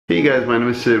Hey guys, my name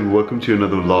is Sid. Welcome to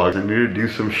another vlog. I'm here to do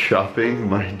some shopping.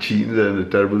 My jeans are in a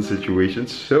terrible situation,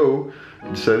 so I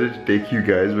decided to take you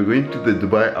guys. We're going to the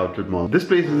Dubai outlet mall. This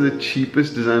place is the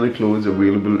cheapest designer clothes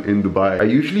available in Dubai. I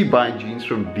usually buy jeans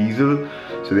from Diesel,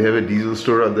 so they have a Diesel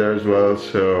store out there as well.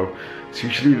 So it's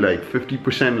usually like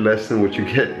 50% less than what you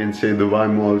get in, say, Dubai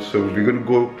mall. So we're gonna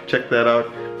go check that out.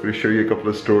 I'm gonna show you a couple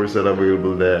of stores that are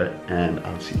available there, and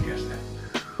I'll see you guys there.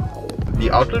 The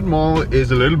outlet mall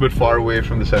is a little bit far away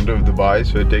from the center of Dubai,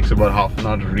 so it takes about half an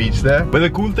hour to reach there. But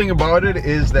the cool thing about it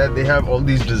is that they have all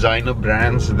these designer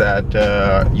brands that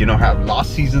you know, have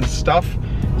last season stuff,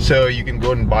 so you can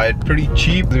go and buy it pretty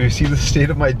cheap. You see the state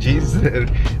of my jeans,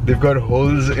 they've got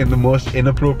holes in the most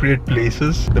inappropriate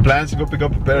places. The plan is to go pick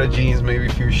up a pair of jeans, maybe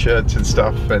a few shirts and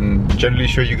stuff, and generally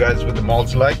show you guys what the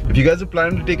mall's like. If you guys are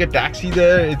planning to take a taxi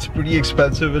there, it's pretty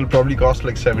expensive. It'll probably cost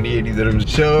like 70-80 dirhams.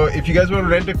 So if you guys want to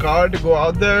rent a car to go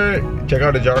out there, check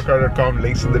out ajarcar.com,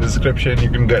 links in the description. You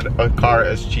can get a car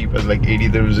as cheap as like 80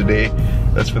 dirhams a day.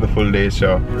 That's for the full day.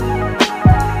 So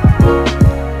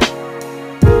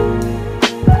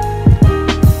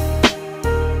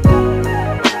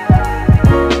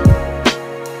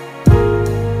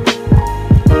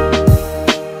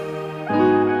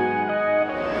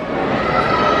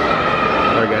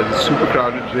it's super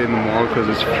crowded today in the mall because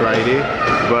it's Friday,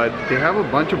 but they have a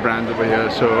bunch of brands over here.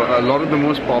 So a lot of the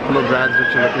most popular brands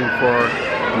that you're looking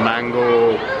for: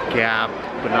 Mango, Gap,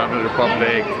 Banana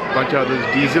Republic, a bunch of others,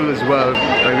 Diesel as well.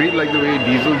 I really like the way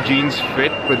Diesel jeans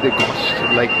fit, but they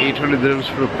cost like 800 dirhams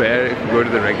for a pair if you go to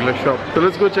the regular shop. So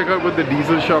let's go check out what the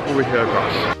Diesel shop over here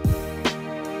costs.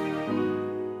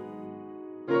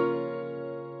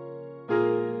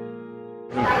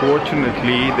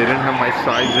 Unfortunately, they didn't have my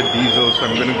size at Diesel, so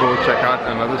I'm gonna go check out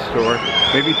another store.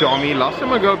 Maybe Tommy. Last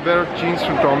time I got a pair of jeans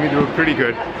from Tommy, they were pretty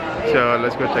good. So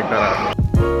let's go check that out.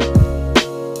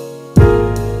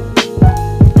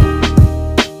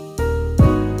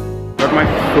 Got my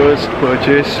first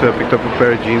purchase. I picked up a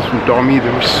pair of jeans from Tommy.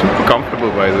 They were super comfortable,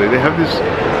 by the way. They have this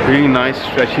really nice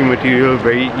stretchy material,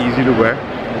 very easy to wear.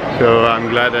 So I'm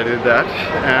glad I did that.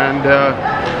 And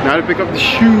now to pick up the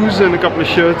shoes and a couple of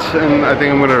shirts, and I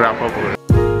think I'm gonna wrap up with it.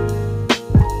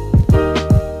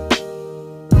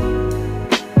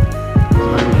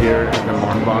 I'm here at the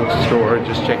Monbank store,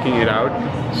 just checking it out.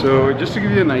 So just to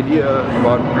give you an idea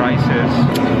about prices,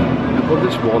 I bought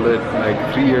this wallet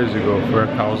like 3 years ago for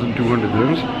 1,200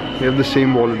 dirhams. They have the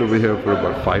same wallet over here for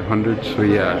about 500. So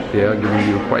yeah, they are giving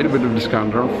you quite a bit of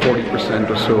discount, around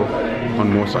 40% or so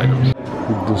on most items.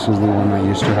 This is the one I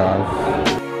used to have.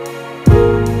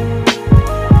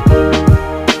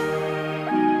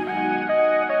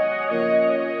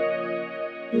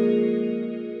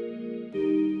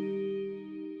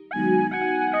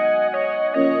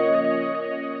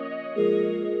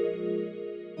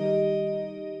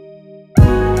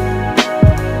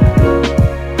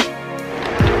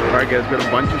 Alright guys, got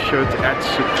a bunch of shirts at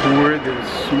Sutur. They were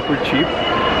super cheap.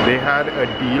 They had a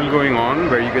deal going on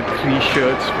where you get 3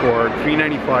 shirts for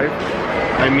 $3.95.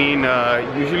 I mean,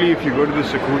 usually if you go to the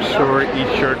Sutur store,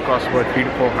 each shirt costs about $300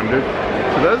 to $400.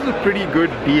 So that's a pretty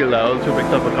good deal. I also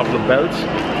picked up a couple of belts.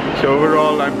 So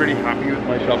overall, I'm pretty happy with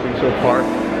my shopping so far.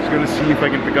 Just gonna see if I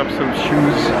can pick up some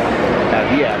shoes at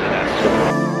the Adidas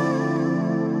store.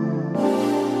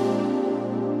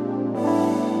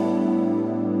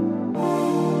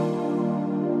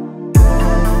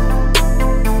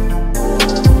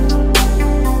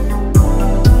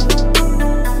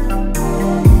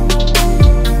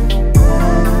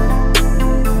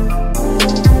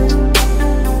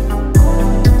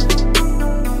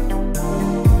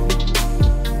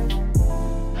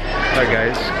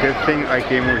 Guys, good thing I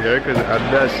came over here because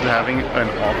Adidas is having an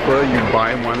offer. You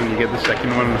buy one and you get the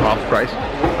second one at half price.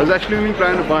 I was actually only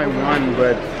planning to buy one,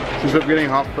 but since I'm getting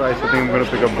half price, I think I'm going to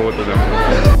pick up both of them.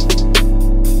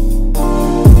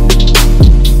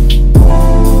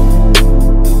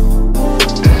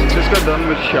 Just got done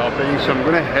with shopping, so I'm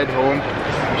going to head home,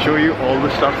 show you all the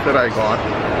stuff that I got.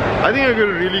 I think I got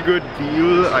a really good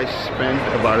deal. I spent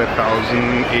about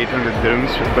 1,800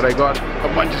 dirhams, but I got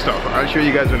a bunch of stuff. I'll show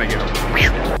you guys when I get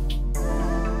home.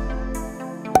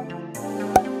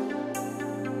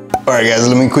 Alright guys,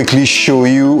 let me quickly show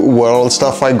you what all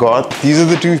stuff I got. These are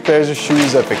the 2 pairs of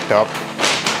shoes I picked up.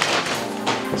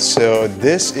 So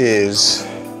this is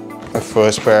my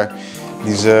first pair.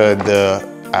 These are the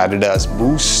Adidas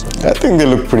Boost. I think they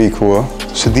look pretty cool.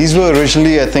 So these were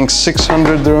originally, I think,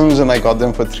 600 dirhams and I got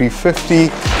them for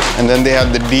 350. And then they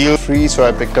had the deal free, so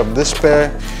I picked up this pair,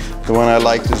 the one I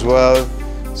liked as well.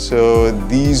 So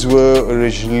these were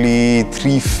originally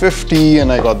 350 and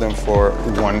I got them for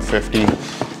 150.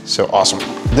 So awesome.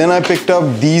 Then I picked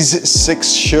up these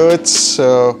 6 shirts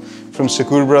from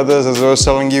Sakur Brothers, as I was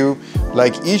telling you.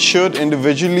 Like each shirt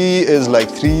individually is like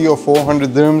 300 or 400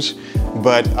 dirhams,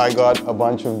 but I got a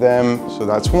bunch of them. So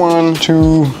that's 1,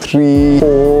 2, 3,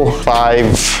 4,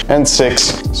 5, and 6.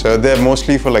 So they're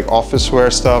mostly for like office wear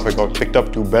stuff. I picked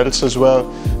up 2 belts as well.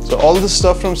 So all the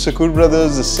stuff from Sakur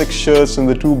Brothers, the 6 shirts and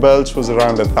the 2 belts was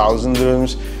around 1,000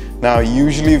 dirhams. Now,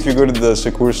 usually if you go to the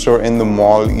Sakur store in the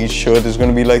mall, each shirt is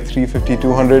going to be like 350,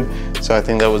 200. So I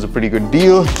think that was a pretty good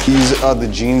deal. These are the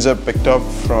jeans I picked up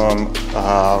from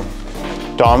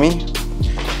Tommy.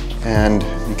 And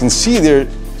you can see they're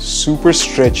super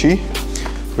stretchy,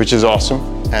 which is awesome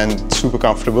and super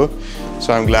comfortable.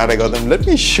 So I'm glad I got them. Let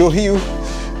me show you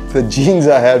the jeans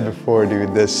I had before,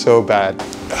 dude. They're so bad.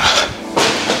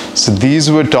 So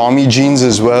these were Tommy jeans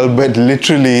as well, but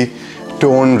literally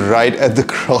torn right at the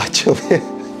crotch of it.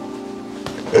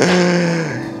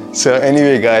 So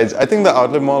anyway guys, I think the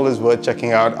outlet mall is worth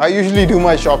checking out. I usually do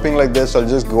my shopping like this. I'll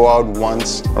just go out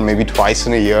once or maybe twice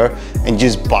in a year and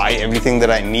just buy everything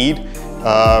that I need.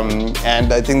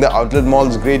 And I think the outlet mall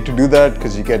is great to do that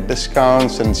because you get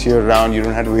discounts and it's year round. You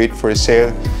don't have to wait for a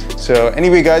sale. So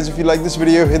anyway guys, if you like this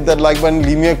video, hit that like button,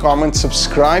 leave me a comment,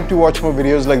 subscribe to watch more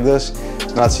videos like this,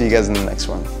 and I'll see you guys in the next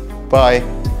one. Bye.